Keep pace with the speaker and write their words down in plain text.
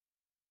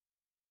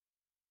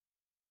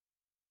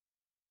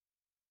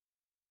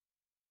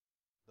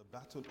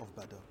Battle of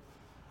Badr.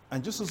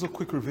 And just as a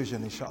quick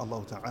revision,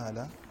 inshallah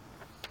ta'ala,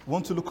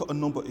 want to look at a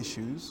number of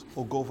issues,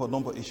 or go over a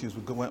number of issues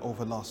we went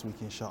over last week,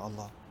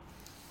 inshallah.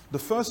 The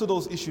first of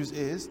those issues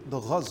is the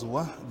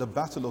Ghazwa, the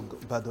Battle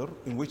of Badr,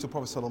 in which the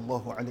Prophet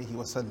sallallahu alaihi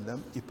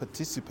wasallam he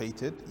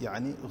participated,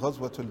 yani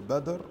Ghazwatul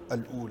Badr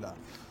al-Ula,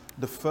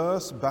 the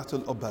first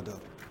Battle of Badr.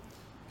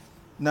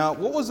 Now,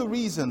 what was the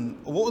reason,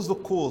 what was the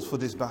cause for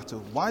this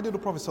battle? Why did the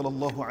Prophet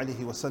sallallahu alaihi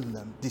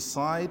wasallam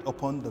decide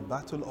upon the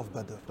Battle of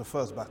Badr, the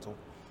first battle?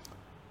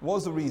 What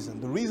was the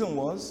reason? The reason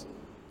was,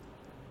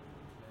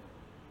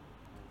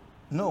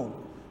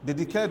 they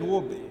declared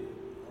war.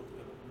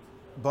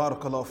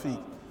 Barakallahu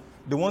feek.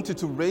 They wanted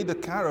to raid the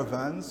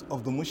caravans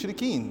of the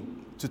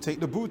mushrikeen to take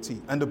the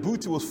booty, and the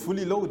booty was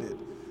fully loaded.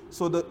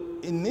 So the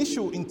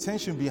initial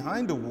intention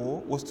behind the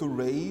war was to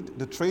raid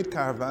the trade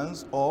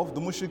caravans of the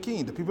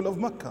mushrikeen, the people of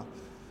Mecca.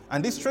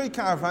 And this trade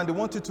caravan, they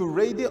wanted to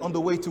raid it on the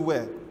way to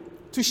where?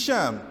 To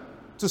Sham,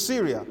 to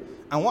Syria.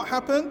 And what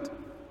happened?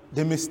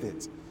 They missed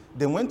it.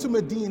 They went to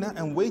Medina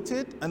and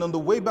waited, and on the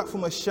way back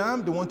from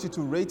Sham, they wanted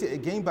to raid it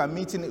again by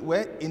meeting it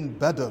where? In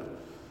Badr.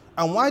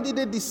 And why did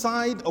they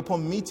decide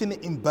upon meeting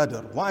it in Badr?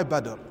 Why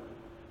Badr?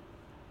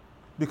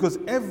 Because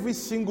every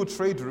single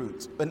trade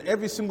route and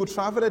every single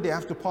traveler, they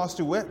have to pass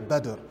through where?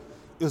 Badr.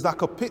 It was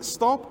like a pit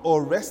stop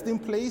or resting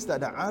place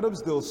that the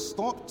Arabs, they'll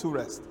stop to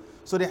rest.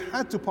 So they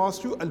had to pass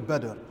through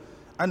Al-Badr.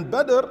 And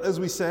Badr, as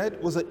we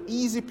said, was an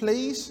easy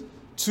place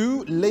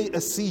to lay a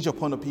siege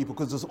upon the people,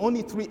 because there's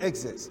only 3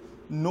 exits: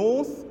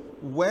 north,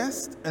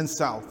 west, and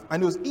south.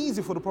 And it was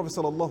easy for the Prophet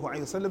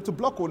ﷺ to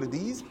block all of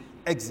these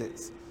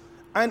exits.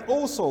 And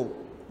also,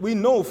 we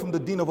know from the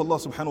deen of Allah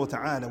subhanahu wa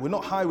ta'ala, we're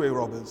not highway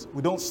robbers.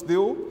 We don't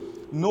steal,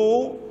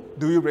 nor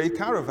do we raid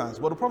caravans.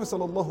 But the Prophet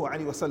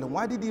ﷺ,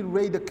 why did he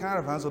raid the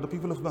caravans of the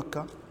people of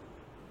Mecca?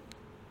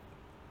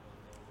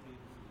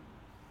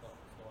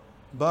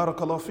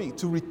 Barakallahu feek.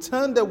 To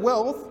return the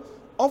wealth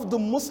of the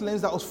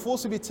Muslims that was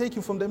forced to be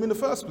taken from them in the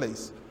first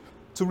place.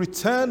 To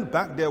return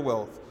back their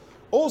wealth.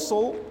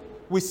 Also,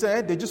 we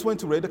said they just went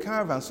to raid the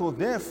caravan. So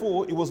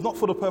therefore, it was not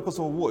for the purpose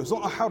of war. It was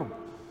not a harb.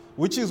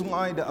 Which is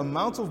why the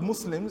amount of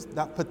Muslims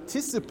that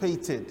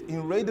participated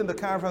in raiding the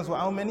caravans were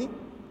how many?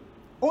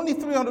 Only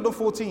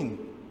 314.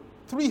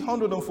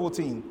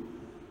 314.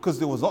 Because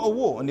there was not a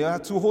war and they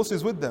had 2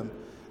 horses with them.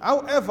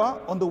 However,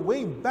 on the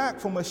way back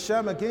from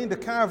Sham again, the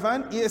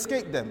caravan, he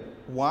escaped them.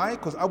 Why?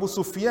 Because Abu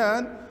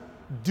Sufyan,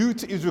 due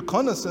to his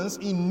reconnaissance,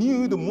 he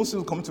knew the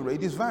Muslims were coming to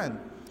raid his van.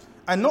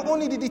 And not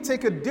only did he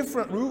take a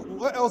different route,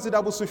 what else did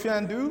Abu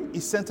Sufyan do? He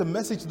sent a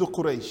message to the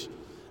Quraysh.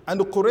 And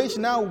the Quraysh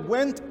now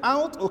went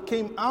out or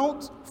came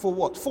out for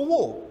what? For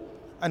war.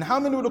 And how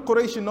many were the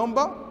Quraysh in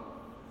number?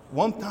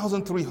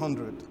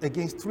 1,300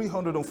 against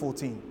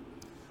 314.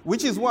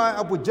 Which is why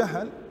Abu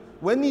Jahl,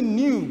 when he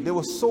knew there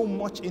was so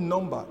much in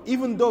number,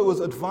 even though it was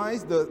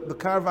advised the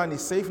caravan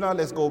is safe now,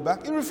 let's go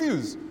back, he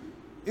refused.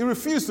 He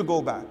refused to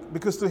go back,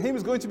 because to him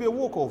it's going to be a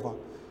walkover.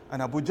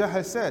 And Abu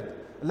Jahl said,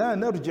 لا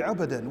نرجع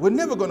أبدا. We're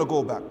never going to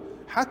go back.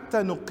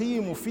 حتى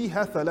نقيم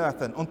فيها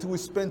ثلاثا. Until we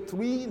spend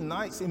 3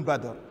 nights in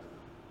Badr.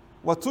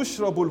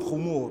 وَتُشْرَبُ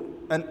الْخُمُورِ.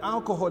 And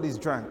alcohol is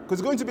drank. Because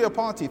it's going to be a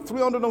party.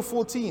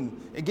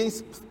 314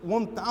 against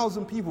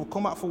 1,000 people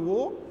come out for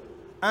war.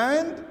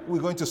 And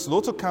we're going to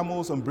slaughter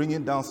camels and bring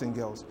in dancing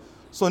girls.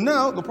 So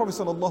now the Prophet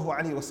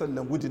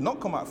ﷺ, we did not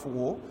come out for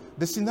war.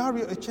 The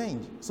scenario had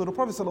changed. So the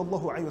Prophet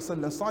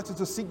ﷺ started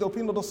to seek the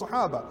opinion of the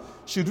Sahaba.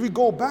 Should we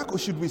go back or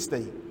should we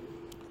stay?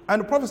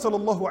 And the Prophet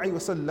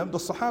ﷺ, the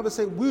Sahaba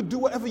said, we'll do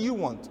whatever you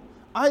want.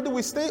 Either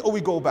we stay or we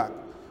go back.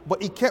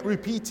 But he kept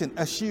repeating,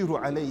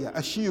 Ashiru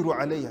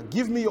alayya,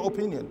 give me your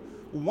opinion.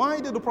 Why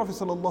did the Prophet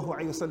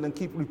ﷺ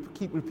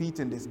keep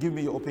repeating this? Give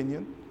me your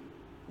opinion.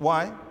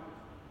 Why?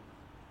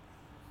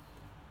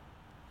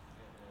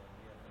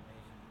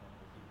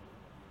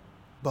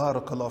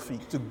 Barakallahu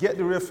feek. To get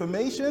the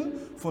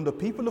reaffirmation from the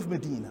people of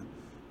Medina.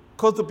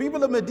 Because the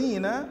people of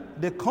Medina,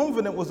 their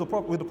covenant was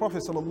with the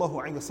Prophet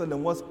ﷺ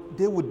was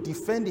they would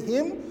defend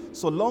him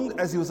so long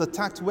as he was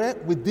attacked where?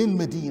 Within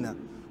Medina.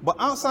 But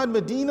outside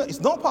Medina, it's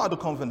not part of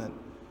the covenant.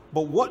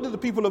 But what did the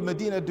people of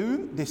Medina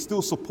do? They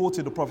still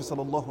supported the Prophet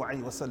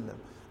ﷺ.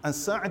 And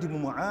Sa'ad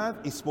ibn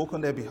Mu'adh, he spoke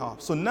on their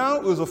behalf. So now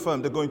it was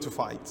affirmed they're going to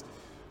fight.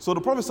 So the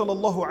Prophet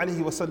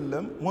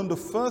ﷺ, one of the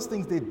first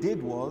things they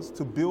did was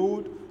to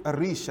build a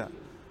risha,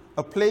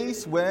 a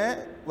place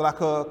where,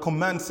 like a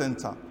command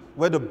center,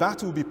 where the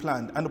battle will be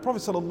planned. And the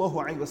Prophet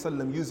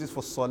ﷺ uses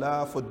for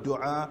salah, for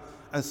dua,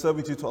 and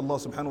servitude to Allah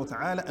subhanahu wa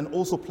ta'ala, and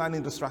also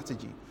planning the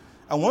strategy.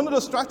 And one of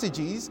the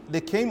strategies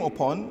they came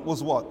upon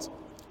was what?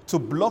 To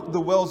block the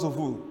wells of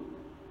who?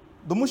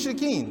 The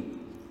mushrikeen.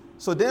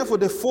 So therefore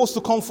they're forced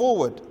to come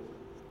forward.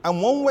 And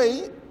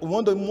one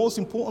of the most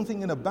important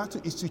things in a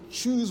battle is to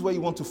choose where you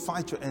want to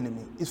fight your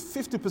enemy. It's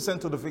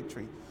 50% of the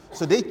victory.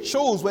 So they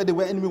chose where the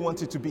enemy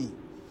wanted to be.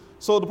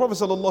 So the Prophet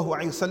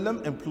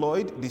ﷺ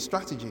employed this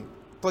strategy.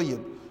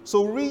 طيب.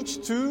 So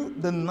reached to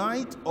the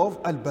night of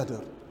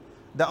Al-Badr.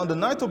 That on the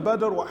night of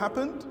Badr, what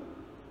happened?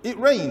 It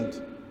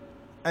rained.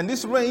 And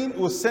this rain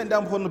was sent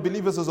down upon the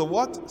believers as a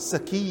what?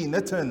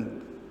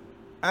 Sakinatan.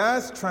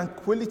 as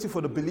tranquility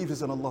for the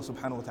believers in Allah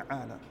subhanahu wa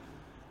ta'ala.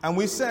 And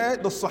we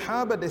said the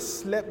Sahaba, they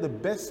slept the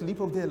best sleep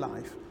of their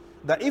life.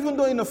 That even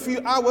though in a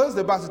few hours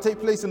they're about to take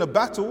place in a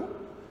battle,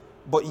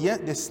 but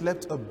yet they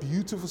slept a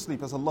beautiful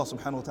sleep, as Allah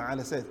subhanahu wa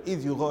ta'ala says,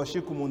 إِذْ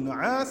يُغَاشِكُمُ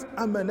النُّعَاسِ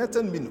أَمَنَةً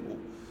مِّنْهُ.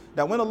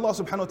 That when Allah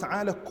subhanahu wa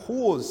ta'ala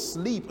caused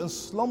sleep and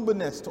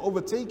slumberness to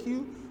overtake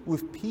you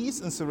with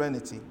peace and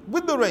serenity,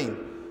 with the rain.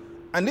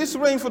 And this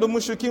rain for the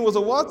mushrikeen was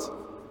a what?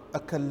 A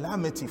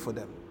calamity for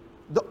them.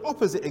 The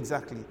opposite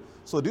exactly.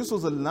 So this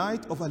was the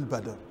night of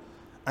Al-Badr.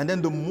 And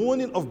then the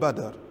morning of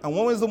Badr. And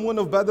when was the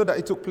morning of Badr that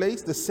it took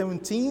place? The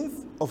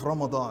 17th of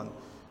Ramadan.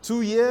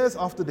 2 years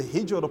after the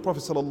hijrah of the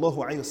Prophet sallallahu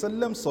alaihi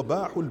wasallam,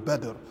 Sabahul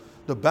Badr.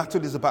 The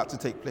battle is about to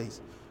take place.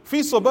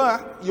 Fi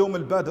Sabah, Yawm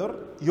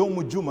al-Badr, Yawm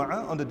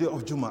al-Jum'ah, on the day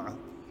of Jum'ah.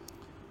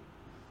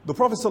 The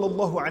Prophet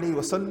sallallahu alaihi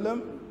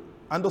wasallam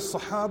and the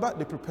Sahaba,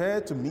 they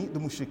prepared to meet the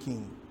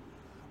mushrikeen.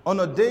 On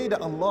a day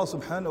that Allah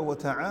subhanahu wa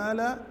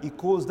ta'ala, He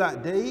calls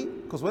that day,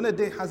 because when a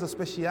day has a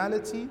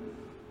speciality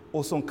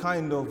or some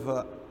kind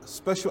of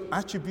special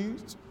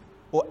attribute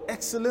or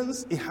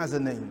excellence, it has a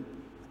name.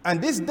 And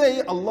this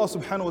day, Allah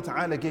subhanahu wa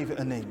ta'ala gave it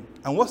a name.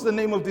 And what's the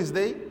name of this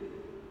day?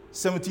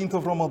 17th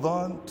of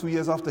Ramadan, 2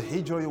 years after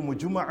Hijrah, Yawm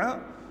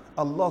al-Jum'ah,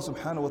 Allah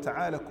subhanahu wa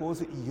ta'ala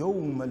calls it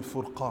Yawm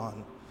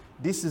al-Furqan.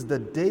 This is the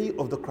day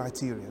of the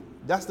criterion.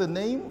 That's the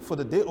name for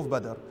the day of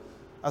Badr.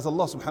 As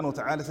Allah subhanahu wa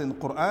ta'ala says in the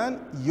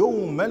Quran,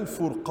 Yawm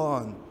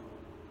al-Furqan,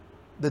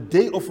 the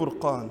day of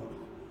Furqan.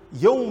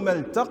 Yawm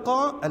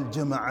al-Taqa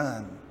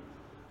al-Jama'an.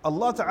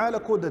 Allah ta'ala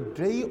called the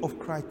day of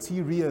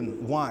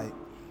criterion. Why?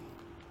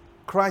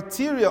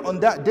 Criteria on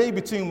that day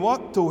between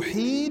what?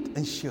 Tawheed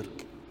and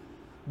shirk.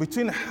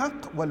 Between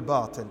haqq wal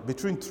batil.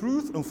 Between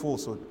truth and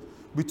falsehood.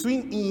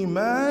 Between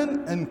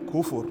iman and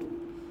kufr.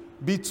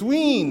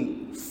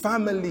 Between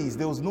families,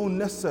 there was no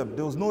nasab,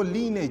 there was no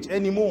lineage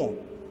anymore.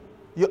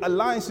 Your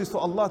alliances to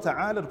Allah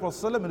Ta'ala, the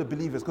Prophet and the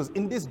believers. Because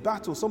in this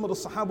battle, some of the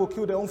Sahaba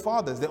killed their own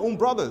fathers, their own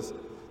brothers,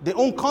 their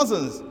own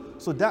cousins.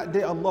 So that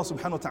day Allah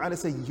Subhanahu wa Ta'ala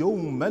said,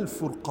 Yawm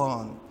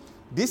al-Furqan.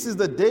 This is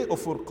the day of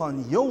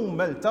Furqan. Yawm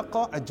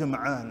al-Taqa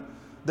al-Jama'an.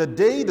 The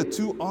day the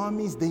two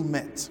armies, they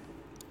met.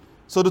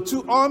 So the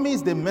two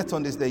armies, they met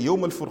on this day,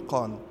 Yawm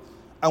al-Furqan.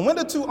 And when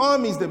the two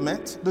armies, they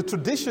met, the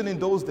tradition in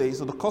those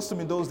days, or the custom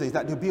in those days,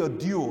 that there'd be a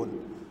duel,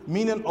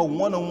 meaning a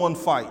one-on-one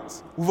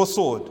fight with a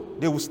sword.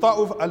 They would start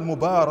with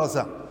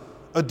al-Mubaraza,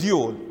 a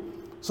duel.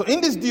 So in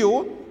this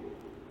duel,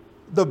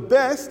 the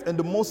best and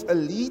the most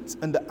elite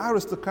and the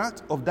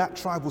aristocrat of that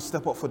tribe will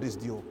step up for this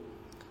duel.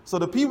 So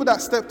the people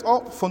that stepped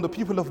up from the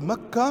people of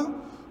Mecca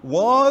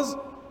was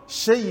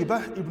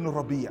Shaybah ibn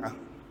Rabi'ah.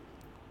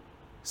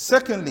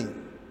 Secondly,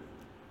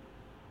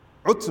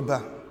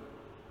 Utbah.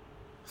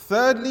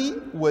 Thirdly,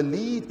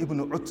 Walid ibn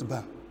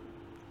Utbah.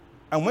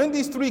 And when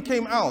these three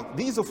came out,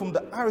 these are from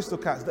the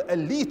aristocrats, the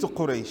elite of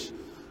Quraysh.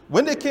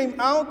 When they came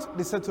out,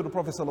 they said to the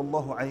Prophet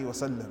sallallahu alaihi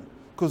wasallam,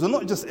 because they're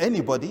not just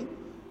anybody,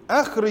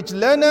 أخرج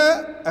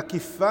لنا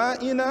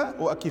أكفائنا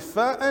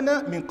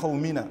وأكفاءنا من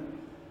قومنا.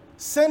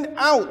 Send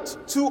out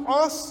to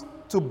us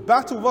to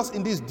battle with us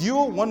in this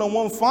duel,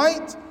 one-on-one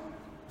fight,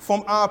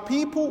 from our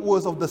people who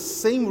was of the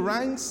same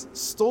ranks,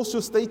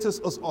 social status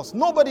as us.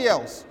 Nobody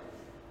else.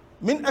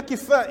 Min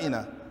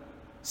أكفائنا.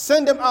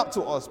 Send them out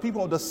to us,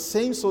 people of the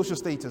same social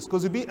status.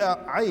 Because it'd be a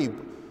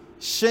aib,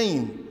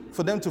 shame,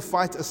 for them to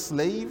fight a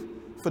slave,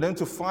 for them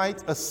to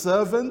fight a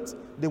servant.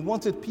 They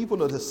wanted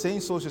people of the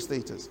same social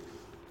status.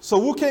 So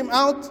who came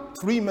out?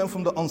 3 men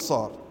from the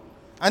Ansar.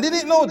 And they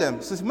didn't know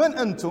them. Says, Man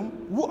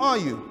antum, who are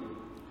you?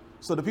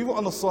 So the people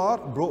on the Ansar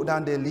brought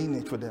down their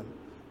lineage for them.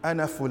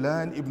 Ana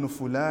fulan, ibn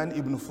fulan,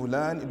 ibn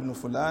fulan, ibn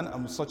fulan.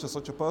 I'm such and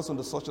such a person,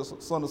 the such a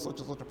son of such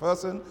and such a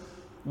person.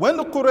 When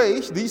the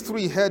Quraysh, these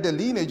three had the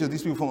lineage of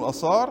these people from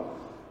Ansar,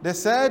 they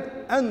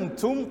said,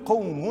 Antum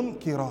qawmun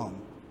kiram.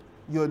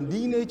 Your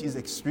lineage is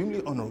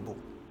extremely honorable.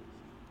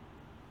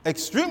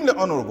 Extremely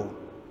honorable.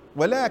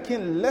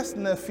 وَلَكِنْ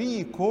لَسْنَا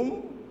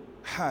فِيكُمْ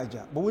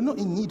حَاجَةً. But we're not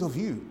in need of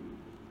you.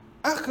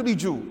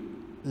 أَخْرِجُوا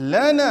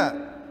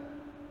لَنَا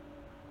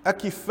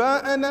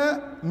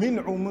أَكِفَاءَنَا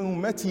مِنْ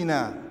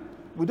عُمُومَتِنَا.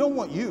 We don't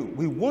want you.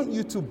 We want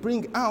you to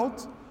bring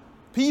out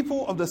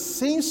people of the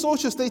same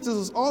social status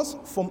as us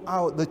from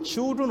the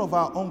children of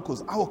our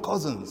uncles, our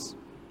cousins.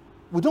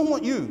 We don't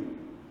want you.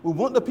 We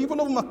want the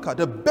people of Mecca,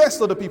 the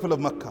best of the people of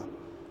Mecca.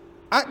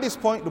 At this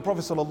point, the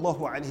Prophet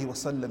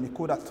ﷺ, he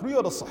called out 3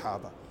 other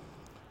Sahaba,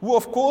 who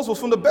of course was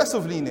from the best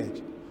of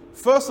lineage.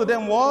 First of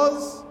them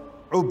was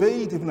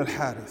Ubayd ibn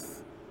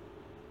al-Harith.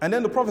 And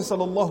then the Prophet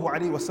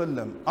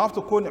ﷺ,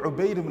 after calling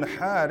Ubayd ibn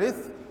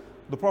al-Harith,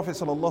 the Prophet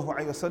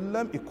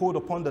ﷺ, he called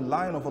upon the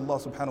lion of Allah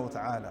subhanahu wa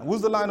ta'ala.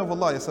 Who's the lion of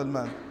Allah, Ya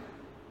Salman?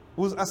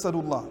 Who's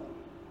Asadullah?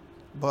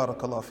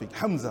 Barakallah fiqh.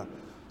 Hamza.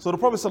 So the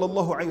Prophet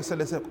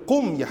ﷺ said,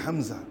 Qum ya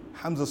Hamza.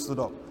 Hamza stood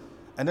up.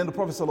 And then the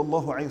Prophet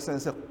ﷺ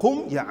said,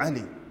 Qum ya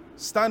Ali.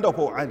 Stand up,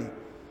 O Ali.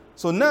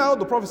 So now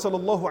the Prophet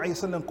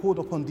ﷺ called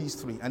upon these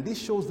 3. And this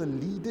shows the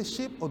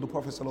leadership of the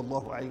Prophet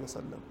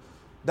ﷺ.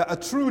 That a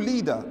true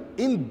leader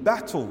in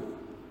battle,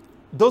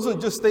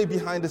 doesn't just stay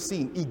behind the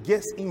scene. He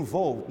gets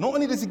involved. Not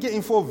only does he get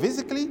involved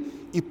physically,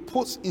 he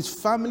puts his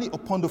family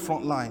upon the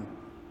front line.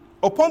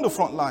 Upon the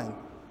front line.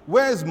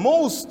 Whereas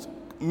most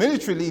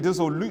military leaders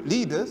or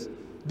leaders,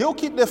 they'll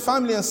keep their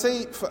family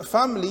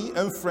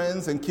and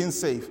friends and kin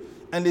safe.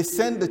 And they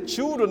send the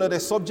children of their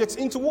subjects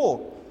into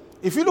war.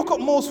 If you look at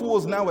most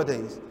wars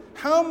nowadays,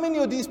 how many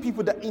of these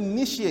people that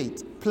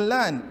initiate,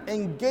 plan,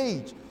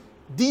 engage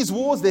these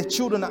wars, their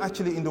children are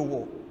actually in the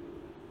war?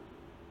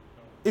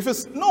 If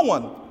it's no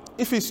one,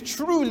 if it's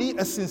truly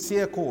a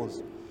sincere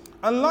cause.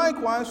 And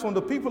likewise from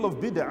the people of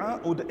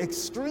bid'ah or the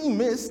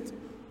extremists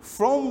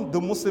from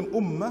the Muslim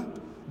ummah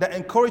that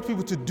encourage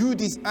people to do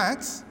these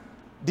acts,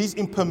 these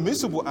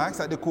impermissible acts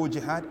that they call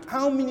jihad,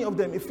 how many of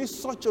them, if it's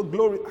such a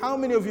glory, how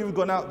many of you have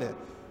gone out there?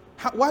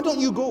 Why don't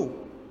you go?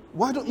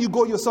 Why don't you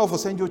go yourself or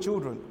send your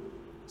children?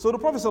 So the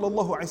Prophet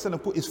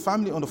ﷺ put his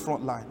family on the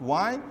front line.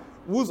 Why?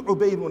 Who's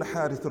Ubayd ibn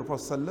Harith to the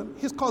Prophet ﷺ?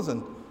 His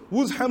cousin.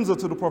 Who's Hamza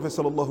to the Prophet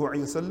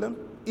ﷺ?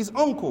 His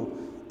uncle.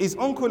 His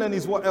uncle and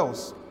his what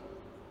else?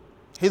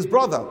 His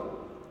brother.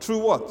 Through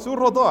what? Through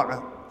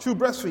rada'ah. Through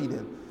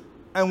breastfeeding.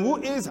 And who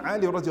is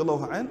Ali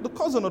radiallahu anhu? The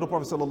cousin of the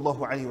Prophet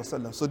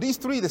ﷺ. So these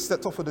three, they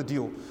stepped up for the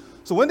deal.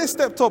 So when they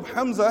stepped up,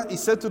 Hamza, he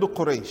said to the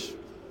Quraysh,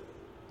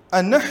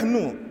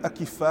 أَنَحْنُ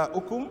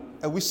أَكِفَاؤُكُمْ?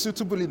 Are we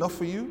suitable enough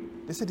for you?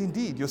 They said,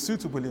 indeed, you're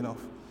suitable enough.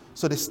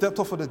 So they stepped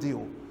up for the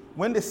deal.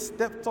 When they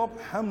stepped up,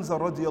 Hamza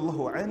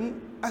radiallahu anhu,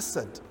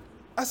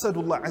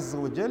 Asadullah Azza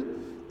wa Jal,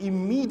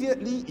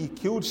 immediately he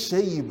killed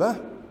Shaybah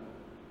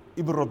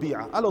ibn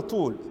Rabi'ah. Ala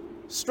tool,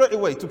 straight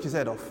away took his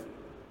head off.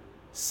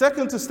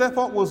 Second to step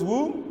up was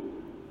who?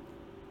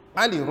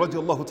 Ali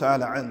radiallahu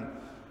ta'ala anhu.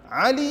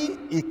 Ali,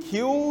 he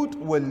killed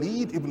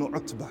Walid ibn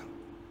Utbah.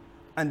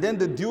 And then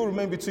the duel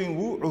remained between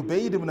who?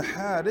 Ubayd ibn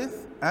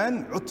Harith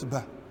and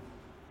Utbah.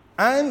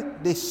 And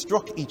they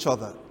struck each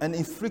other and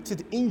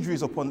inflicted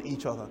injuries upon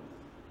each other.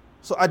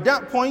 So at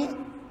that point,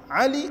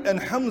 Ali and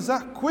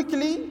Hamza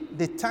quickly,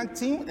 they tagged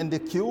him and they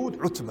killed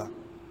Utbah.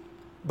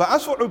 But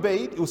as for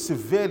Ubayd, he was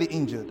severely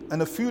injured.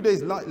 And a few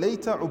days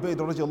later, Ubayd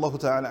radiallahu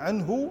ta'ala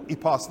anhu, he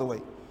passed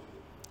away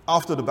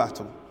after the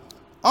battle.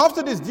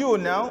 After this duel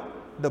now,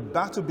 the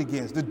battle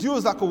begins. The duel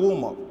is like a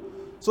warm-up.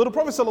 So the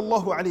Prophet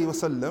sallallahu alaihi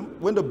wasallam,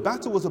 when the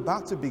battle was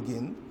about to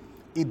begin,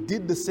 he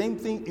did the same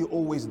thing he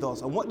always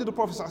does. And what did the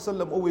Prophet sallallahu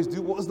alaihi wasallam always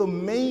do? What was the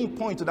main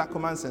point of that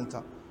command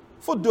center?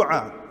 For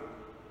dua.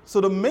 So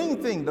the main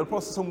thing that the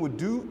Prophet sallallahu alaihi wasallam would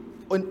do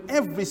on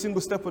every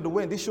single step of the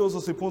way, and this shows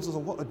us the importance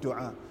of what a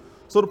dua.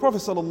 So the Prophet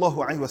sallallahu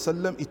alaihi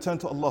wasallam, he turned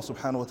to Allah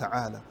subhanahu wa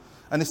ta'ala.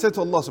 And he said to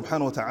Allah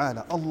subhanahu wa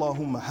ta'ala,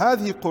 Allahumma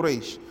hadhi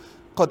Quraysh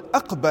qad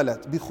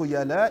aqbalat bi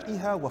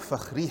khuyala'iha wa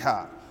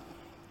fakhriha.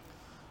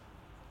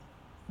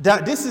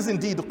 That this is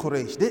indeed the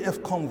Quraysh. They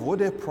have come with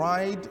their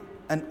pride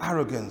and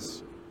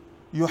arrogance.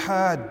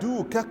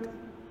 Yuhaduka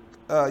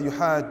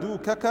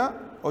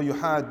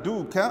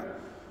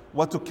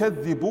wa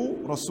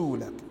tukadhibu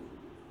rasulak.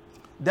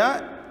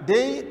 That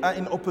they are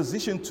in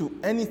opposition to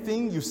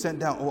anything you sent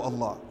down, O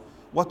Allah.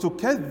 Wa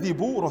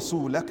tukadhibu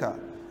rasulaka.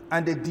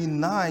 And they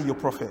deny your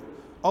prophet.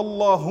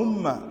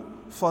 Allahumma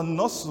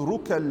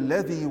fanasruka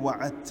alladhi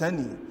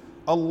wa'attani.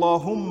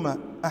 Allahumma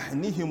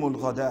ahnihimul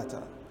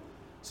ghadata.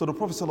 So the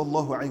Prophet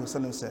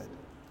ﷺ said,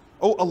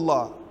 Oh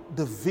Allah,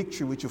 the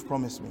victory which you've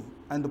promised me.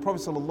 And the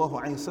Prophet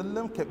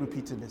ﷺ kept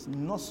repeating this.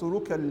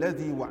 Nasruka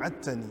alladhi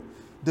wa'attani.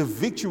 The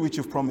victory which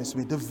you've promised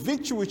me. The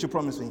victory which you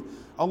promised me.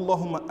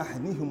 Allahumma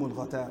ahnihimul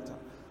ghatata.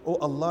 Oh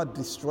Allah,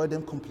 destroy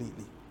them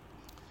completely.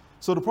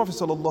 So the Prophet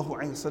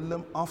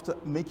ﷺ, after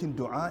making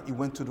dua, he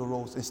went to the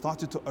rows and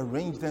started to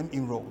arrange them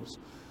in rows.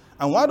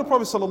 And while the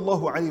Prophet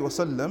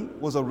ﷺ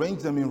was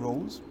arranging them in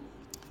rows,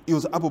 it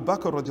was Abu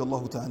Bakr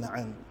radiallahu ta'ala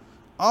anhu.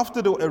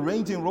 After they were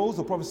arranged in rows,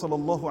 the Prophet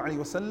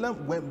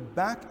ﷺ went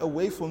back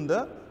away from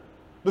the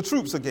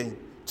troops again,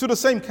 to the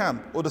same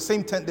camp or the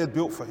same tent they had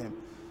built for him.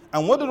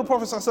 And what did the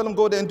Prophet ﷺ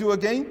go there and do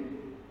again?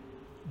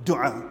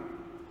 Dua.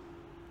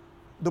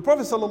 The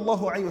Prophet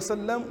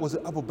ﷺ was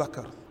Abu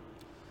Bakr.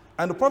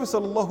 And the Prophet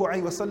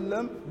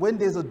ﷺ, when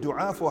there's a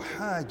dua for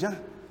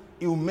hajah,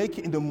 he will make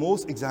it in the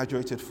most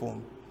exaggerated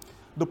form.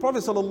 The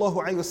Prophet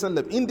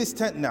ﷺ, in this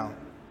tent now,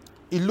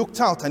 he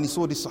looked out and he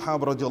saw the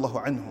Sahaba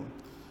radiallahu anhum.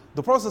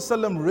 The Prophet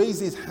ﷺ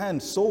raised his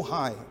hand so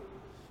high.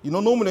 You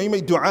know, normally when you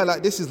make dua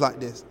like this, is like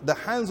this. The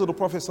hands of the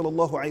Prophet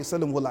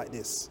ﷺ were like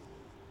this.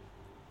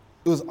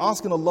 It was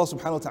asking Allah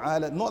subhanahu wa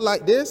ta'ala, not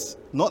like this,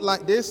 not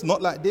like this,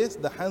 not like this.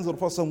 The hands of the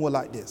Prophet ﷺ were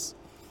like this.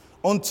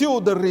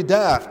 Until the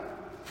rida,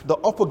 the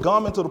upper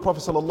garment of the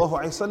Prophet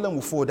ﷺ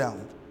will fall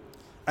down.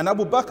 And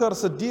Abu Bakr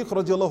Siddiq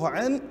radiallahu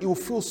anhu, he will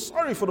feel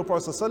sorry for the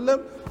Prophet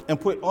ﷺ and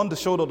put it on the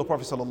shoulder of the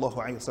Prophet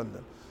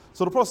ﷺ.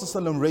 So the Prophet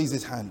ﷺ raised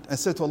his hand and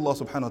said to Allah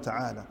subhanahu wa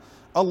ta'ala,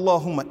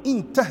 Allahumma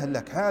in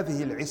tahlak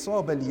hadhihi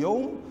al-isaba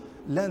al-yawm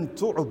lan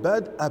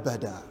tu'bad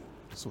abada.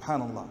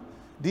 Subhanallah.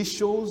 This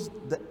shows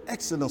the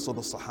excellence of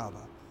the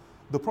Sahaba.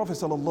 The Prophet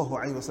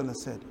ﷺ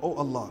said, Oh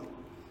Allah,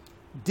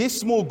 this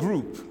small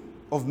group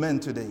of men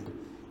today,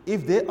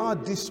 if they are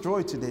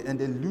destroyed today and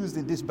they lose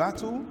in this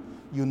battle,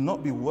 you'll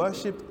not be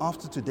worshipped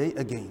after today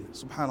again.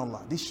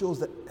 Subhanallah. This shows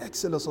the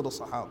excellence of the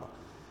Sahaba.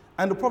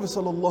 And the Prophet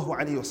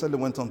ﷺ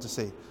went on to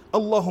say,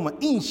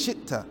 Allahumma in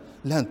shi'ta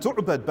lan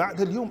tu'bad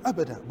ba'da al-yawm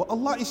abada. But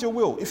Allah is your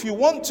will. If you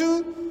want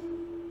to,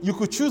 you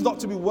could choose not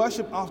to be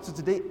worshipped after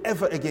today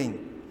ever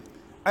again.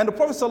 And the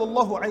Prophet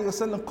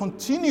ﷺ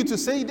continued to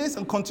say this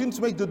and continued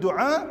to make the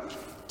dua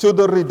till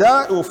the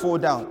rida will fall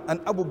down.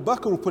 And Abu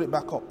Bakr will put it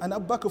back up. And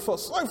Abu Bakr felt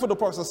sorry for the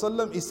Prophet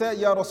ﷺ. He said,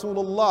 Ya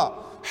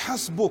Rasulullah,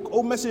 hasbuk,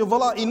 O Messenger of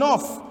Allah,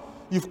 enough.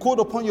 You've called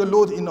upon your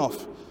Lord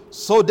enough.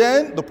 So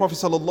then the Prophet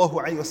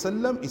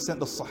ﷺ, he sent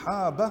the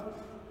Sahaba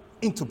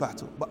into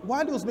battle. But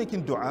while he was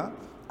making dua,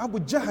 Abu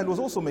Jahl was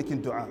also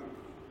making dua.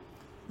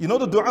 You know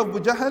the dua of Abu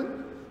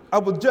Jahl?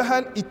 Abu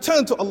Jahl, he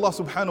turned to Allah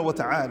subhanahu wa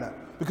ta'ala.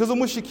 Because the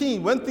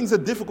mushrikeen, when things are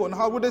difficult and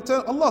hard, would they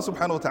turn? Allah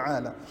subhanahu wa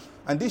ta'ala.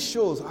 And this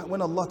shows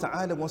when Allah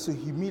ta'ala wants to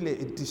humiliate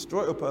and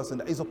destroy a person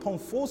that is upon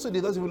falsehood,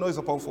 he doesn't even know he's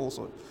upon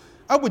falsehood.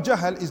 Abu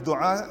Jahl, his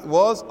dua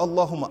was,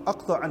 Allahumma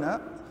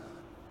aqta'ana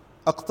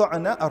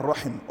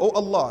ar-rahim. Oh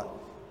Allah,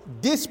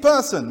 this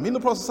person, meaning the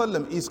Prophet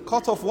ﷺ, is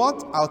cut off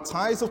what? Our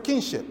ties of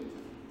kinship.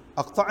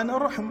 Aqta'ana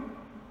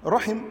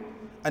rahim.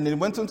 And he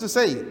went on to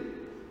say,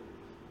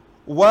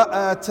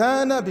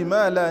 وَآتَانَا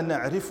بِمَا لَا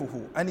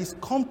نَعْرِفُهُ. And he's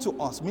come to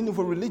us, meaning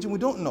for religion we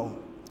don't know.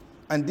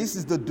 And this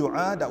is the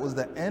dua that was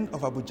the end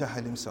of Abu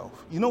Jahl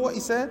himself. You know what he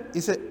said?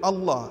 He said,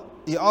 Allah.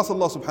 He asked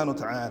Allah subhanahu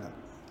wa ta'ala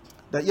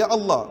that, Ya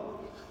Allah,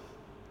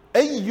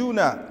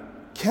 أَيُّنَا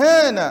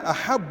كَانَ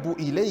أَحَبُّ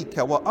إِلَيْكَ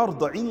وَأَرْضَ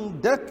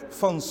عِنْدَكَ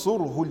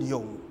فَانْصُرْهُ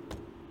الْيَوْمِ.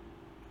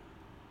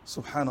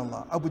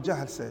 Subhanallah. Abu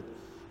Jahl said,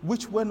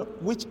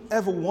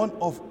 whichever one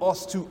of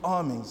us two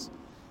armies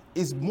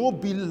is more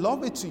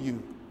beloved to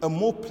you and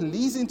more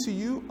pleasing to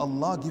you,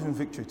 Allah give him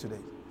victory today.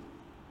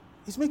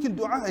 He's making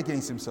dua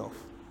against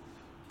himself.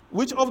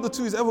 Which of the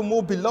two is ever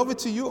more beloved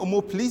to you or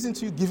more pleasing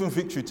to you, give him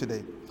victory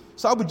today.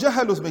 So Abu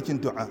Jahl was making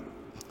dua.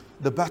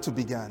 The battle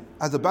began.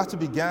 As the battle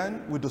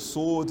began with the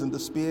swords and the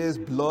spears,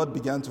 blood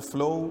began to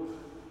flow.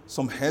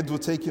 Some heads were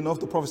taken off.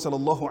 The Prophet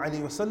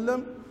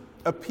ﷺ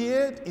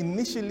appeared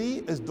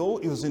initially as though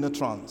he was in a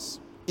trance.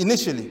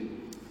 Initially.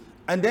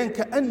 And then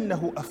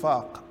كَأَنَّهُ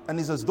أَفَاقَ. And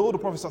it's as though the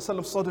Prophet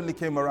ﷺ suddenly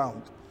came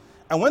around.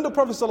 And when the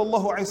Prophet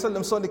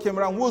ﷺ suddenly came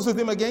around, who was with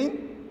him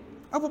again?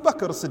 Abu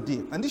Bakr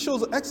as-Siddiq. And this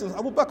shows the excellence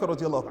of Abu Bakr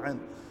radiallahu anhu.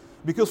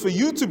 Because for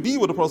you to be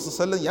with the Prophet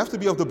ﷺ, you have to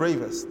be of the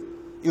bravest.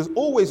 He was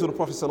always with the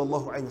Prophet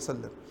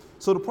ﷺ.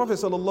 So the Prophet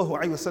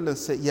ﷺ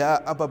said, Ya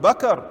Abu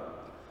Bakr,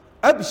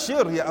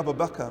 Abshir ya Abu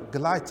Bakr.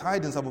 Glad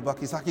tidings Abu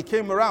Bakr. It's like he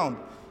came around.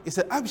 He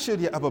said,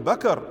 Abshir ya Abu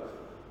Bakr.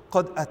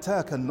 Qad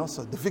ataka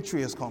an-nasr. The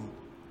victory has come.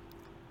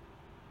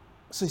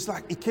 So it's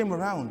like he came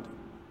around.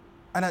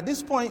 And at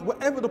this point,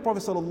 whatever the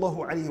Prophet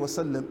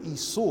ﷺ he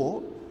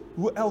saw,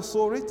 who else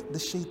saw it? The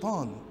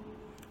shaitan.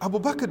 Abu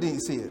Bakr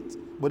didn't see it,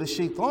 but the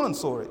shaitan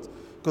saw it.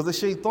 Because the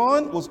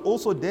shaitan was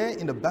also there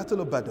in the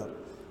Battle of Badr,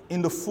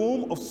 in the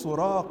form of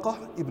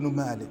Suraqah ibn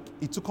Malik.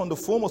 He took on the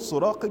form of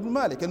Suraqah ibn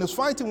Malik, and he was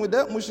fighting with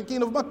the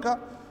mushrikeen of Makkah.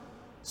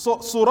 So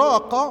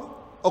Suraqah,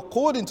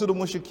 according to the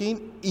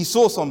mushrikeen, he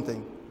saw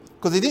something.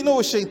 Because he didn't know it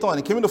was shaitan,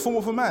 he came in the form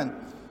of a man.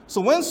 So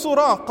when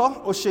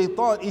Suraqah or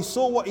shaitan, he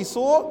saw what he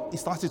saw, he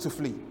started to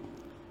flee.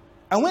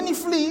 And when he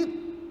fled,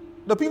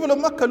 the people of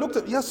Makkah looked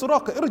at, Ya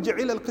Suraqah, irji'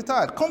 ila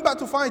al-qital, come back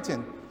to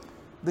fighting.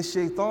 The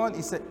shaitan,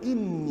 he said,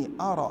 Inni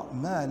ara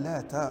ma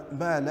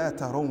la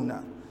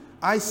tarawna.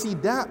 I see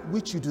that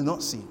which you do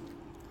not see.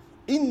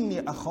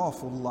 Inni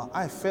akhafullah.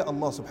 I fear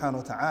Allah subhanahu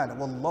wa ta'ala.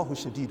 Wallahu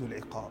shadidul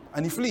iqab.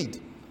 And he fled.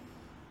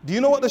 Do you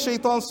know what the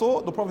shaitan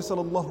saw? The Prophet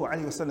sallallahu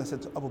alayhi wa sallam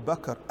said to Abu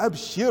Bakr,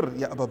 Abshir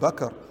ya Abu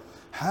Bakr.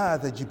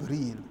 Hada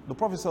Jibreel. The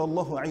Prophet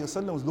sallallahu alayhi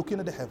wa sallam was looking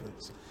at the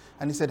heavens.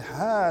 And he said,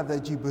 Hada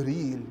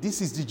Jibreel.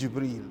 This is the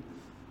Jibreel.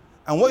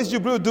 And what is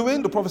Jibreel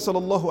doing? The Prophet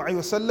sallallahu alayhi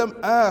wa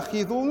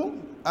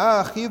sallam,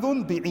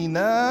 آخذ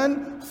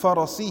بعنان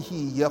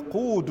فرسه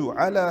يقود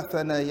على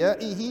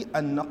ثنايائه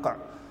النقع.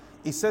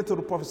 He said to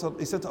the Prophet,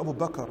 he said to Abu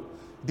Bakr,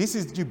 this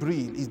is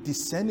Jibreel, he's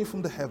descending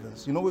from the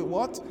heavens. You know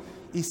what?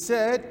 He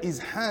said his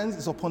hands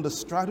is upon the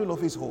straddle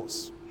of his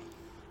horse.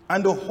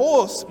 And the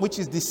horse which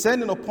is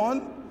descending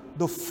upon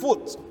the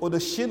foot or the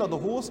shin of the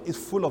horse is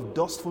full of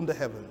dust from the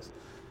heavens.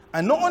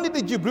 And not only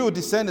did Jibreel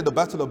descend in the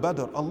Battle of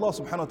Badr, Allah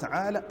subhanahu wa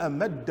ta'ala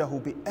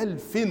amaddahu bi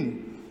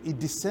alfin. He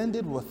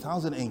descended with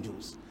 1,000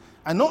 angels.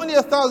 And not only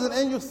 1,000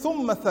 angels,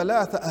 ثُمَّ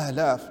ثَلَاثَ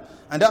أَهْلَافٍ.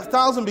 And that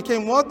 1,000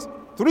 became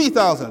what?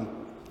 3,000.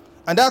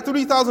 And that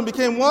 3,000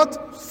 became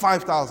what?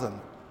 5,000.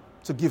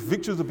 To give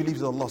victory to the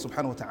believers of Allah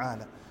subhanahu wa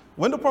ta'ala.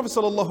 When the Prophet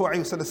sallallahu alayhi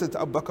wa sallam said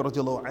to Abu Bakr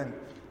radiallahu anhu,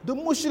 the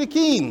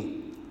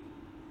mushrikeen,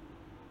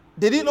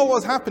 they didn't know what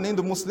was happening,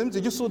 the Muslims. They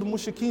just saw the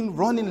mushrikeen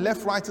running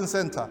left, right and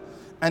center.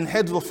 And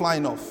heads were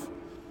flying off.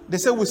 They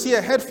said, we see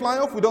a head fly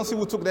off, we don't see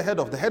who took the head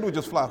off. The head will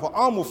just fly off, an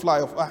arm will fly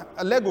off,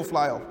 a leg will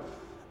fly off.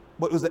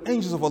 But it was the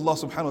angels of Allah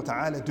subhanahu wa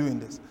ta'ala doing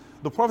this.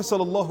 The Prophet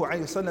sallallahu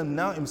alayhi wa sallam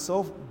now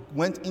himself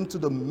went into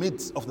the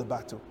midst of the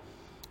battle.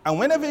 And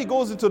whenever he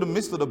goes into the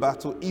midst of the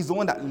battle, he's the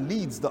one that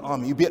leads the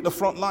army. He'll be at the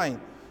front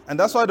line. And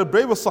that's why the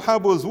bravest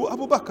Sahaba was who?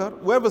 Abu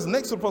Bakr. Whoever's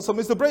next to the Prophet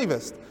is the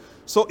bravest.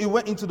 So he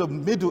went into the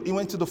middle, he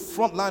went to the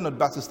front line of the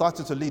battle,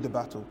 started to lead the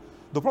battle.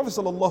 The Prophet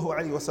sallallahu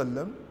alayhi wa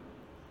sallam,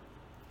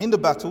 in the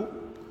battle,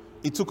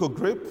 he took a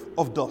grip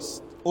of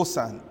dust or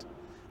sand.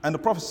 And the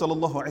Prophet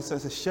ﷺ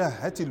says,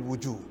 Shahatil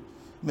wujuh.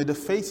 May the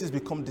faces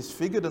become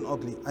disfigured and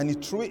ugly. And he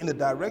threw it in the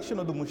direction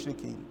of the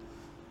mushrikeen.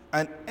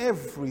 And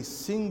every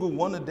single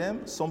one of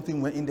them, something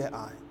went in their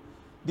eye.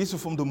 This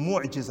is from the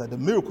mu'jiza, the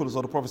miracles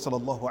of the Prophet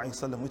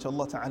ﷺ, which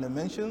Allah Ta'ala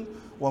mentioned,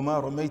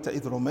 وَمَا رَمَيْتَ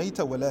إِذْ رَمَيْتَ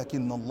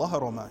وَلَكِنَّ اللَّهَ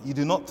رَمَى. You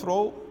did not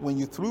throw when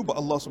you threw, but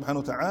Allah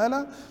Subhanahu wa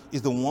Ta'ala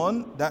is the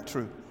one that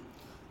threw.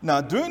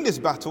 Now, during this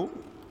battle,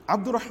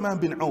 Abdurrahman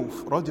bin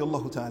Auf,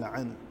 radiallahu ta'ala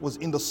anhu, was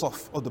in the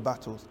saf of the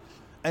battles.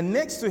 And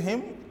next to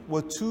him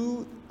were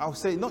two, I would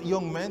say not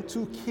young men,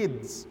 two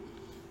kids.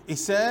 He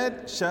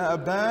said,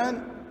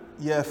 Sha'ban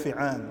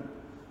Yafi'an.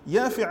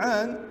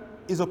 Yafi'an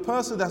is a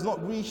person that's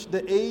not reached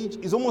the age,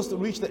 is almost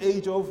reached the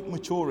age of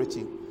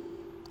maturity.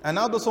 And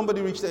how does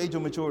somebody reach the age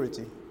of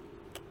maturity?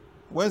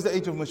 When's the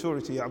age of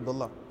maturity,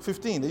 Abdullah?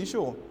 15, are you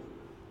sure?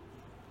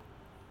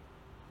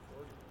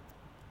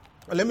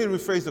 Let me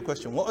rephrase the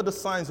question. What are the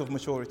signs of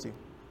maturity?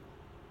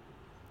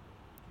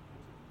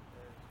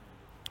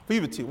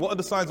 Puberty. What are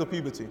the signs of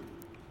puberty?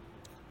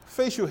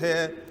 Facial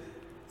hair.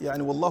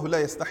 يعني والله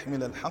لا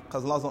يستحمل الحق,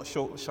 as Allah is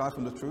not shy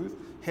from the truth.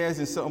 Hairs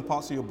in certain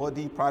parts of your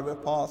body,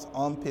 private parts,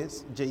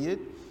 armpits, jayid,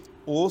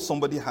 or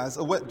somebody has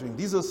a wet dream.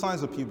 These are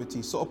signs of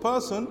puberty. So a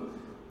person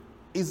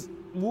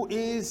who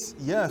is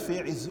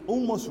yafi' is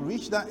almost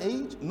reached that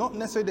age, not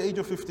necessarily the age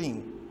of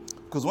 15.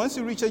 Because once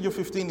you reach the age of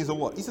 15, he's a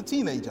what? He's a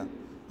teenager.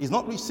 He's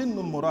not reached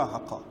sinnul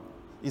murahaqa.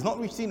 He's not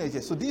reached teenage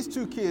years. So these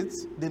two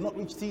kids, they're not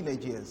reached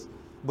teenage years.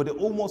 But they're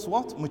almost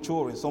what?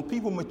 Maturing. Some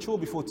people mature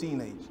before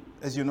teenage,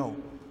 as you know.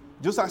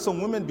 Just like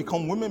some women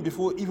become women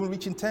before even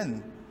reaching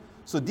 10.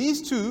 So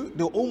these two,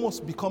 they're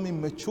almost becoming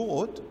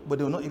matured, but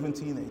they're not even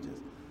teenagers.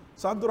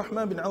 So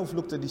Abdurrahman bin Auf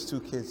looked at these two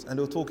kids and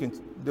they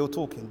were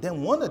talking.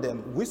 Then one of them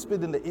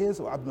whispered in the ears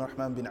of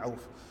Abdurrahman bin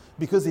Auf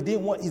because he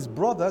didn't want his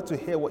brother to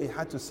hear what he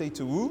had to say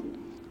to who?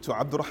 To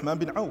Abdurrahman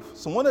bin Auf.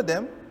 So one of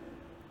them,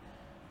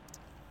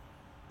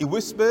 he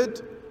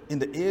whispered in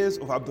the ears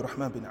of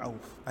Abdurrahman bin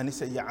Auf and he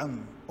said,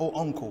 Ya'am, oh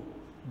uncle.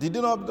 Did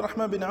you know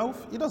Abdurrahman bin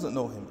Auf? He doesn't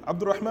know him.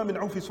 Abdurrahman bin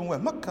Auf is from where?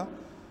 Mecca.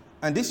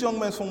 And this young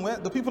man is from where?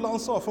 The people of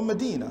Ansar, from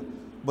Medina.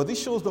 But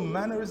this shows the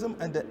mannerism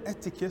and the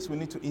etiquette we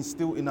need to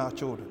instill in our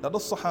children. That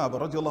was Sahaba,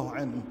 radiallahu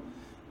anhum.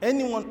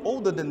 Anyone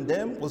older than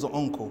them was an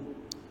uncle.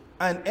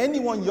 And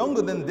anyone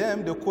younger than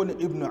them, they'll call him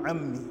Ibn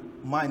Ammi,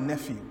 my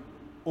nephew,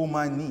 or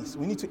my niece.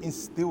 We need to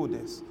instill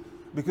this.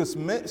 Because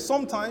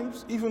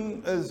sometimes,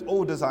 even as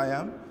old as I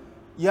am,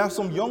 you have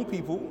some young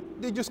people,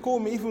 they just call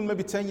me, even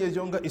maybe 10 years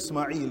younger,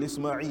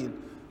 Ismail.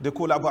 They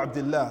call Abu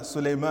Abdullah,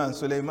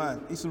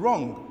 Sulaiman. It's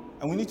wrong.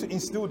 And we need to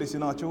instill this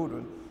in our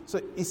children.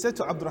 So he said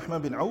to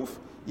Abdurrahman bin Auf,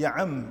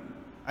 Ya'am.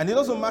 And it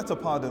doesn't matter,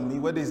 pardon me,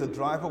 whether he's a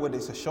driver, whether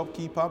he's a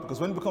shopkeeper, because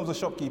when he becomes a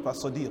shopkeeper,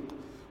 Sadiq.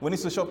 When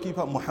he's a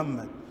shopkeeper,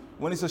 Muhammad.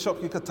 When he's a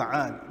shopkeeper,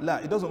 Ta'al. La,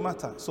 it doesn't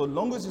matter. So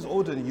long as he's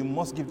older, you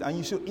must give, and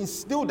you should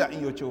instill that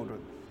in your children.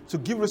 To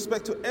give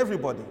respect to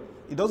everybody.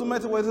 It doesn't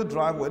matter whether it's a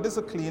driver, whether it's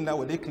a cleaner,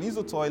 whether they clean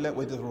the toilet,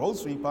 whether it's a road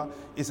sweeper,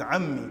 it's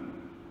Ammi.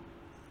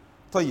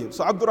 طيب.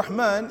 So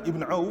Abdurrahman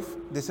ibn Auf,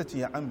 they said to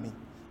Ya Ammi,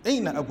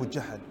 Aina Abu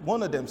Jahl?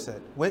 One of them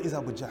said, where is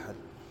Abu Jahl?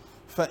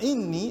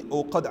 فَإِنِّي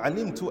قَدْ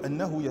عَلِمْتُ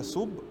أَنَّهُ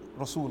يَسُبْ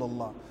رَسُولَ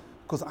اللَّهِ.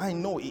 Because I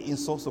know he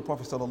insults the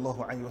Prophet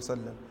sallallahu alayhi wa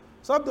sallam.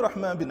 So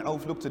Abdurrahman bin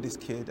Auf looked at this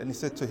kid and he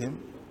said to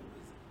him,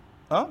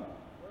 huh?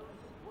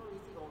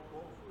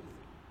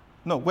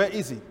 No, where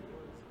is he?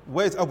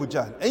 Where is Abu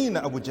Jahl?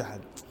 Aina Abu Jahl?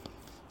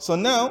 So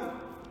now,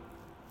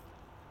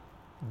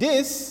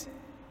 this,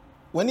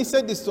 when he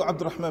said this to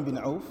Abdurrahman bin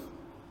Auf,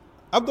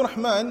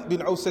 Abdurrahman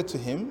bin Auf said to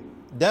him,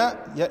 Da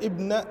ya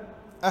ibn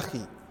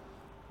akhi,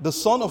 the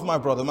son of my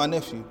brother, my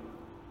nephew.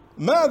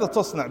 ماذا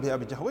تصنع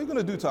بأبي جهل? What are you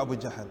going to do to Abu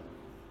Jahl?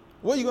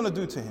 What are you going to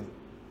do to him?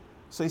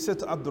 So he said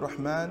to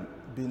Abdurrahman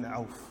bin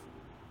Auf,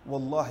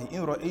 Wallahi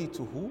in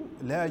ra'aytuhu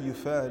la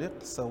yufariq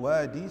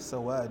sawadi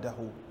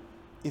sawadahu.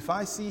 If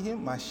I see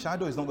him, my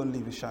shadow is not going to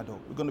leave his shadow.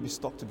 We're going to be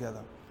stuck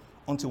together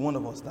until one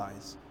of us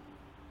dies.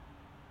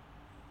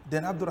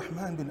 Then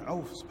Abdurrahman bin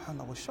Auf,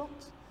 subhanAllah, was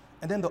shocked.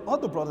 And then the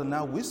other brother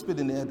now whispered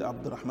in the ear to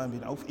Abdurrahman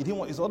bin Auf. He didn't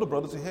want his other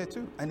brother to hear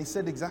too. And he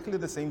said exactly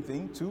the same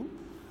thing to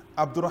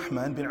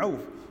Abdurrahman bin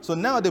Auf. So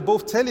now they're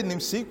both telling him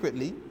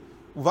secretly,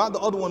 without the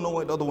other one knowing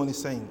what the other one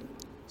is saying.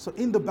 So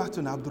in the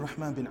battle,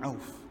 Abdurrahman bin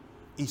Auf,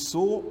 he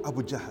saw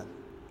Abu Jahl.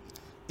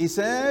 He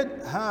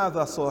said, هَذَا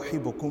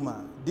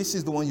صَاحِبُكُمَا. This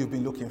is the one you've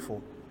been looking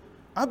for.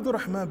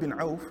 Abdurrahman bin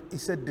Auf, he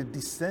said, they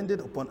descended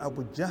upon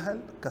Abu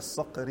Jahl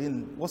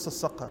كَالصَّقَرٍ. What's a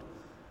saqar?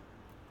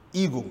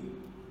 Eagle.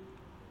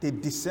 They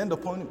descend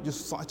upon him,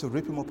 just started to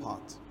rip him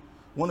apart.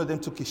 One of them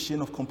took his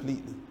shin off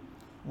completely.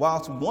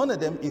 Whilst one of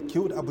them, he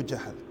killed Abu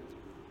Jahl.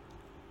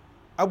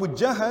 Abu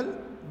Jahl,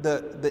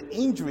 the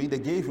injury they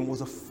gave him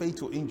was a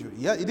fatal injury.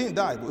 Yeah, he didn't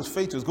die, but it was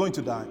fatal, he was going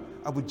to die.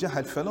 Abu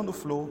Jahl fell on the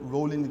floor,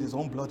 rolling in his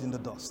own blood in the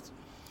dust.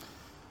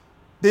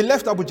 They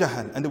left Abu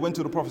Jahl and they went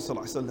to the Prophet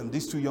ﷺ,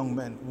 these two young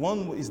men.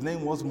 One, his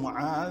name was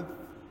Mu'adh,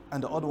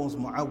 and the other one was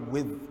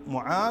Mu'awwidh.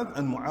 Mu'adh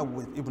and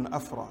Mu'awwidh ibn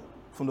Afra,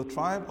 from the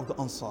tribe of the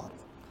Ansar,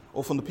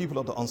 or from the people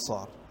of the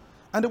Ansar.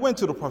 And they went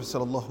to the Prophet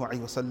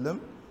ﷺ,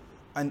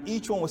 And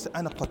each one was saying,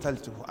 Ana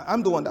qataltuhu.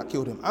 I'm the one that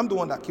killed him. I'm the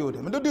one that killed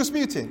him. And they're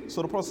disputing.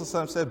 So the Prophet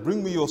ﷺ said,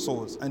 bring me your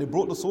swords. And he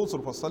brought the swords to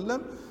the Prophet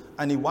ﷺ,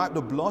 and he wiped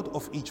the blood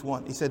of each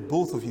one. He said,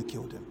 both of you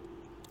killed him.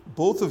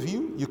 Both of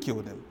you, you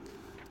killed him.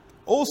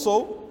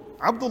 Also,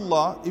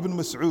 Abdullah ibn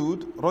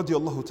Mas'ud,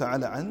 radiallahu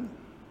ta'ala an,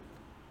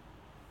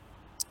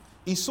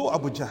 he saw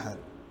Abu Jahl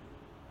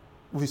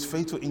with his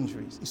fatal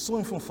injuries. He saw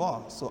him from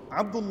far. So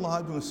Abdullah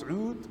ibn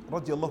Mas'ud,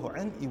 radiallahu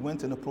an, he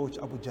went and approached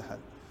Abu Jahl.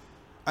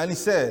 And he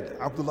said,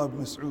 Abdullah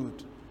ibn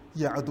Mas'ud,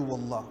 Ya adu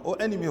Allah, O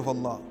enemy of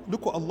Allah,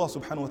 look what Allah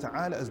subhanahu wa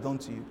ta'ala has done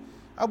to you.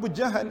 Abu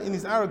Jahl, in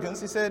his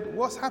arrogance, he said,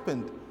 what's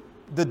happened?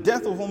 The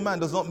death of one man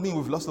does not mean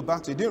we've lost the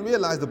battle. He didn't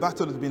realize the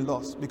battle had been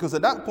lost. Because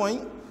at that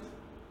point,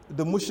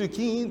 the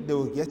mushrikeen, they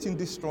were getting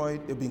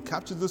destroyed, they've been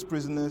captured as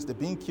prisoners, they're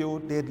being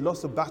killed, they had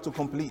lost the battle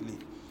completely.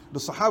 The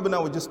Sahaba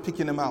now were just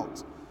picking them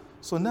out.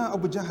 So now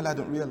Abu Jahl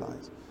hadn't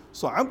realized.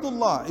 So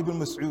Abdullah ibn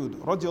Mas'ud,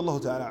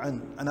 radiallahu ta'ala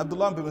an, and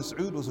Abdullah ibn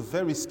Mas'ud was a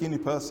very skinny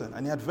person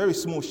and he had very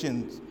small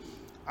shins.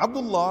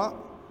 Abdullah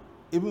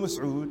ibn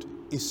Mas'ud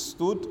is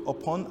stood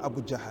upon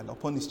Abu Jahl,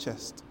 upon his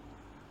chest.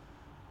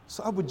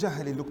 So Abu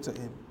Jahl, he looked at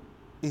him.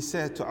 He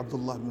said to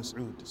Abdullah ibn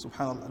Mas'ud,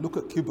 subhanallah, look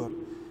at Kibr.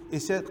 He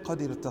said, قَدْ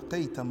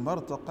ارْتَقَيْتَ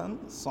مَرْتَقًا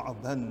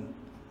صَعْبًا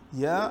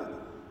يَا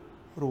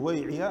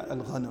رُوَيْعِيَ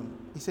الْغَنَمِ.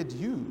 He said,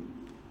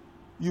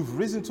 you've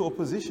risen to a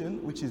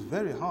position which is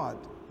very hard.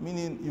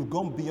 Meaning you've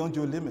gone beyond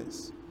your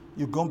limits.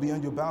 You've gone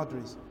beyond your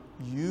boundaries.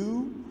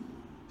 You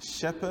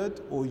shepherd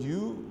or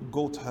you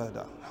goat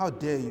herder. How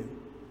dare you?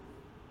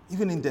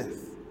 Even in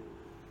death.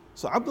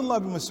 So Abdullah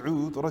ibn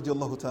Mas'ud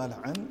radiallahu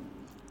ta'ala an,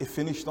 he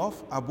finished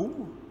off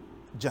Abu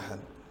Jahl.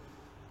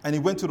 And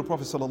he went to the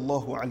Prophet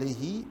sallallahu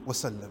alayhi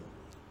wasallam.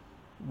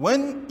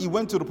 When he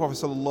went to the Prophet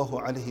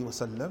sallallahu alayhi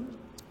wasallam,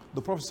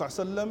 the Prophet sallallahu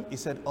alayhi wasallam, he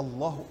said,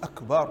 Allahu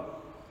Akbar,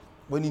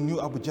 when he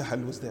knew Abu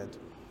Jahl was dead.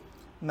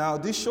 Now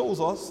this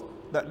shows us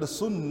that the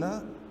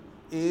sunnah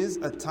is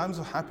at times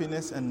of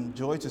happiness and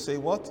joy to say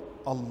what?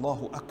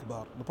 Allahu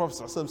Akbar. The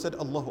Prophet ﷺ said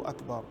Allahu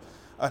Akbar.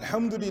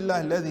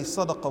 Alhamdulillah alladhi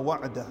sadaqa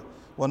wa'dah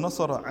wa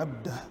nasara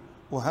abdah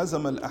wa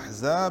hazama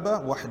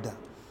al-ahzaba wahdah.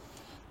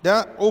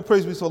 That all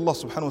praise be to Allah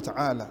subhanahu wa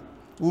ta'ala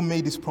who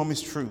made his promise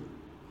true.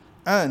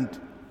 And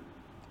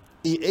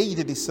he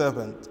aided his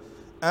servant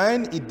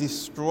and he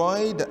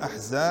destroyed the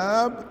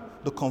Ahzab,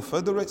 the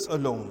Confederates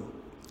alone.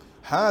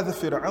 هذا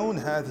فرعون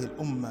هذه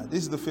الأمة.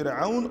 This is the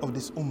Fir'aun of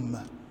this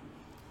ummah.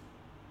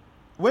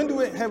 When do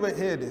we ever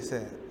hear this?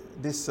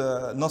 This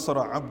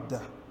Nasara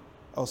Abda.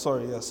 Oh,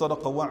 sorry,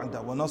 Sadaqa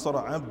Wa'da wa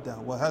Nasara Abda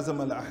wa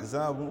Hazama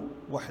al-Ahzab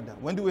Wahda.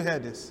 When do we hear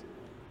this?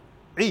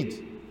 Eid.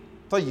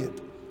 Tayyib.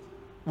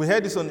 We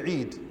heard this on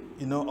Eid.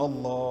 You know,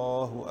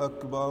 Allahu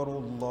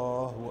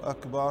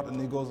Akbar.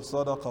 And he goes,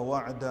 Sadaqa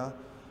Wa'da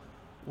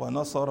wa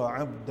Nasara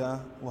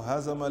Abda wa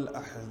Hazama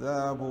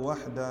al-Ahzab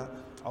Wahda.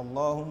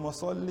 Allahumma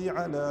salli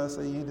ala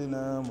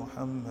Sayyidina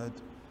Muhammad.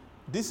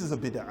 This is a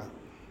bid'ah.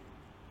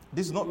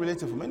 This is not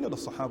related from any of the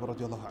Sahaba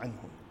radiallahu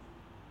anhum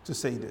to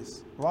say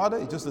this. Rather,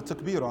 it's just the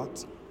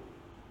takbirat.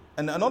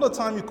 And another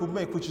time you could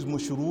make, which is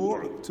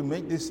mushru' to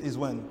make this, is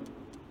when?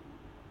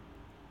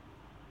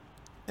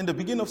 In the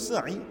beginning of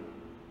Sa'i,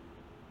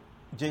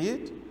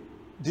 Jayyid,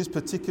 this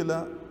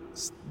particular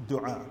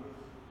dua,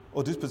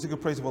 or this particular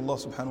praise of Allah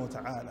subhanahu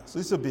wa ta'ala. So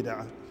this is a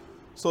bid'ah.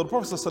 So the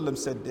Prophet ﷺ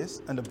said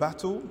this, and the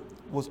battle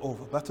was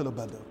over, Battle of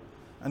Badr.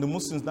 And the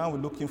Muslims now were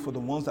looking for the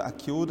ones that are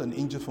killed and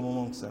injured from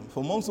amongst them.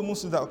 For amongst the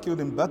Muslims that were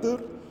killed in Badr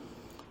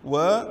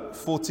were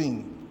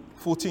 14.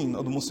 14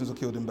 of the Muslims were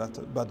killed in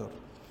Badr.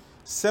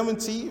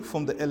 70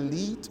 from the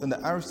elite and the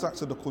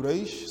aristocrats of the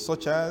Quraysh,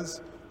 such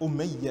as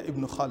Umayyah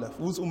ibn Khalaf.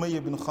 Who's Umayyah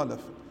ibn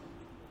Khalaf?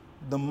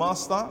 The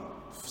master,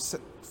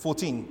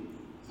 14.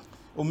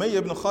 Umayyah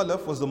ibn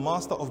Khalaf was the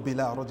master of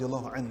Bilal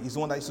radiallahu anhu. He's the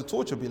one that used to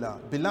torture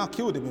Bilal. Bilal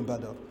killed him in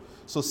Badr.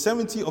 So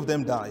 70 of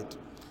them died.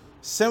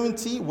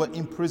 70 were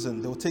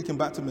imprisoned. They were taken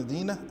back to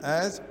Medina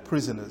as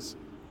prisoners.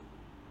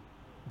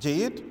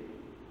 Jayyid.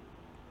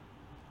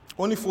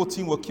 Only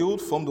 14 were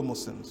killed from the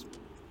Muslims.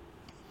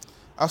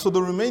 As for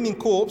the remaining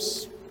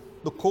corpse,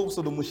 the corpse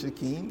of the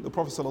mushrikeen, the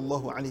Prophet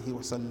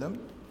ﷺ,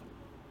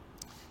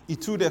 he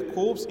threw their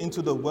corpse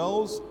into the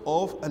wells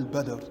of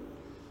Al-Badr.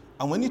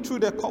 And when he threw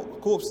their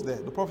corpse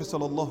there, the Prophet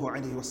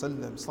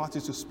ﷺ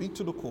started to speak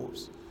to the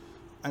corpse.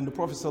 And the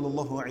Prophet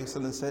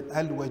ﷺ said,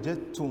 هَلْ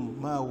وَجَدْتُمْ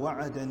مَا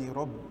وَعَدَنِي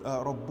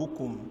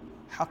رَبُّكُمْ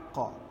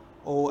حَقًّا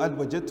Or هَلْ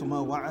وَجَدْتُمْ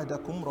مَا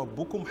وَعَدَكُمْ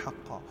رَبُّكُمْ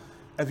حَقًّا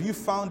Have you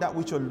found that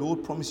which your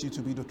Lord promised you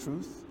to be the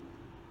truth?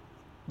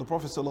 The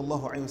Prophet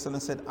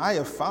ﷺ said, I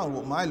have found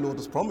what my Lord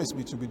has promised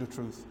me to be the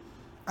truth.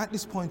 At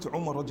this point,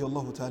 Umar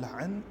radiallahu ta'ala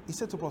an, he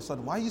said to the Prophet,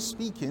 why are you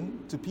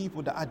speaking to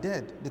people that are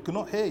dead? They could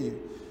not hear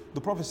you.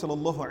 The Prophet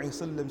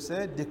ﷺ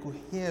said, they could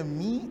hear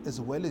me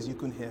as well as you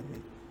can hear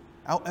me.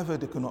 However,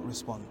 they could not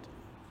respond.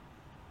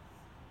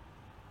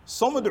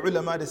 Some of the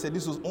ulama, they said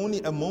this was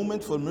only a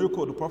moment for a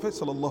miracle of the Prophet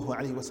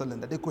ﷺ,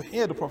 that they could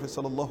hear the Prophet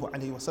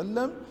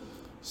ﷺ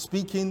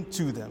speaking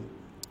to them.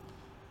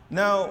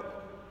 Now,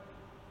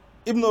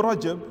 Ibn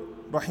Rajab,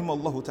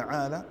 rahimahullah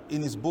ta'ala,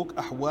 in his book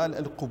Ahwal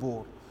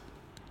al-Qubur,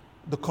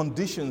 the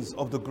conditions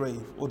of the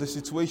grave or the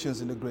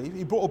situations in the grave.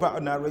 He brought about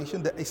a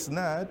narration. The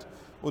isnad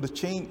or the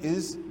chain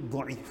is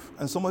da'if.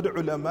 And some of the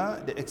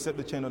ulama, they accept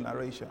the chain of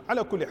narration.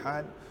 Ala kulli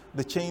hal,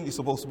 the chain is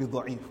supposed to be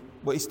da'if.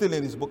 But it's still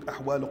in his book,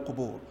 Ahwal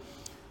al-Qubur.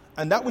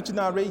 And that which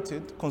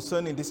narrated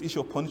concerning this issue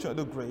of punishment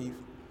of the grave,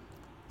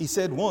 he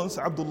said once,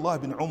 Abdullah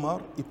bin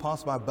Umar, he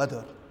passed by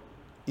Badr.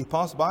 He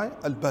passed by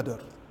Al-Badr,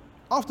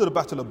 after the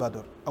Battle of Badr.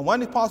 And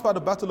when he passed by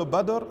the Battle of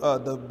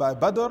Badr, by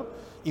Badr,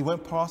 he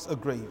went past a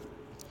grave.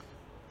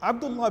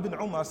 Abdullah bin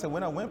Umar said,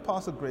 when I went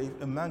past a grave,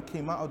 a man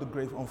came out of the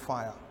grave on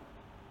fire.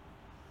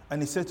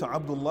 And he said to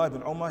Abdullah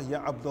bin Umar,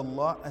 Ya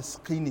Abdullah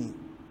asqini,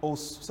 O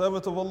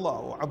servant of Allah,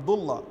 or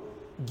Abdullah,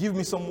 give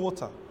me some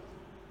water.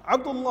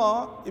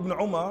 Abdullah ibn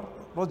Umar,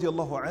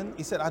 radiallahu anh,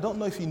 he said, I don't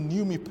know if he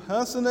knew me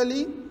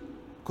personally,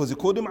 because he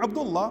called him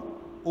Abdullah,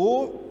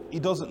 or he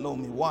doesn't know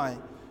me. Why?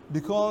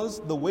 Because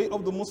the way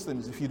of the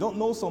Muslims, if you don't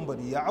know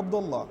somebody, Ya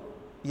Abdullah,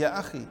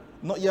 Ya Akhi,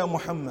 not Ya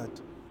Muhammad,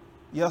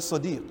 Ya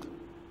Sadiq.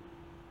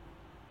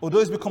 Although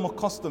it's become a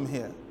custom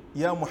here,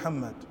 Ya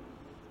Muhammad.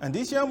 And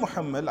this Ya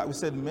Muhammad, like we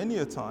said many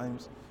a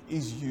times,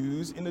 is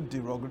used in a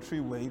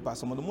derogatory way by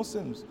some of the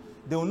Muslims.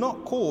 They will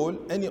not call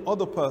any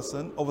other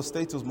person of a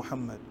status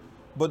Muhammad.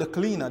 But the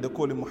cleaner, they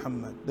call him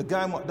Muhammad. The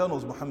guy at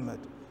McDonald's, Muhammad.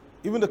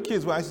 Even the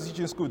kids, when I used to teach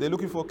in school, they're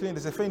looking for a cleaner.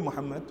 They say, Fain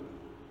Muhammad.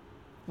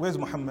 Where's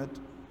Muhammad?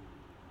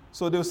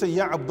 So they'll say,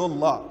 Ya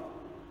Abdullah.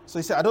 So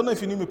he said, I don't know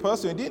if you knew me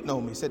personally. He didn't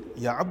know me. He said,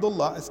 Ya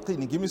Abdullah, it's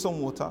cleaning. Give me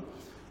some water.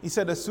 He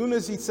said, as soon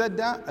as he said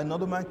that,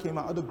 another man came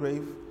out of the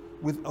grave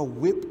with a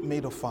whip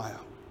made of fire.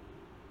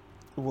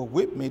 With a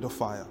whip made of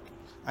fire.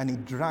 And he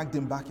dragged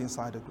him back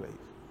inside the grave.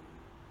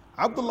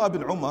 Abdullah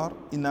bin Umar,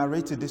 he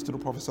narrated this to the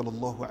Prophet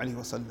sallallahu alaihi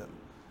wasallam.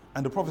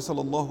 And the Prophet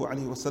sallallahu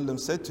alaihi wasallam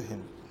said to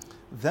him,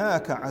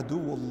 ذاك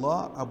عدو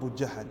الله أبو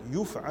جهل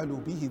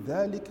يفعل به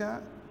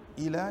ذلك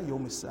إلى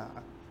يوم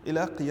الساعة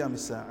إلى قيام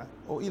الساعة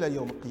or إلى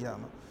يوم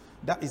القيامة.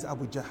 That is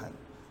Abu Jahl.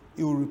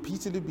 It will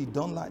repeatedly be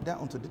done like that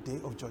until the day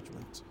of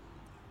judgment.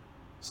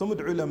 Some of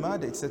the ulama,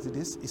 they accepted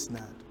this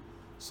isnad.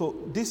 So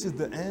this is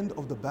the end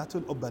of the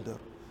battle of Badr.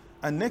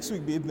 And next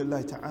week,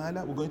 bi'ibnillahi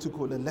ta'ala, we're going to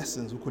call the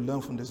lessons we could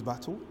learn from this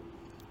battle,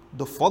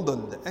 the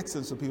fadl, the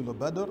excellence of people of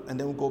Badr, and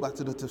then we'll go back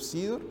to the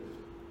tafsir,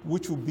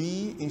 which will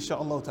be,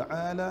 inshaAllah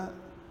ta'ala,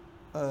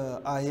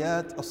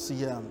 ayat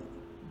as-siyam,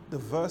 the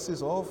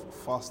verses of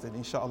fasting,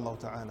 inshaAllah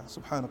ta'ala.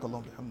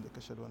 Subhanakallah bihamdika,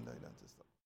 ashhadu an la ilaha illa anta.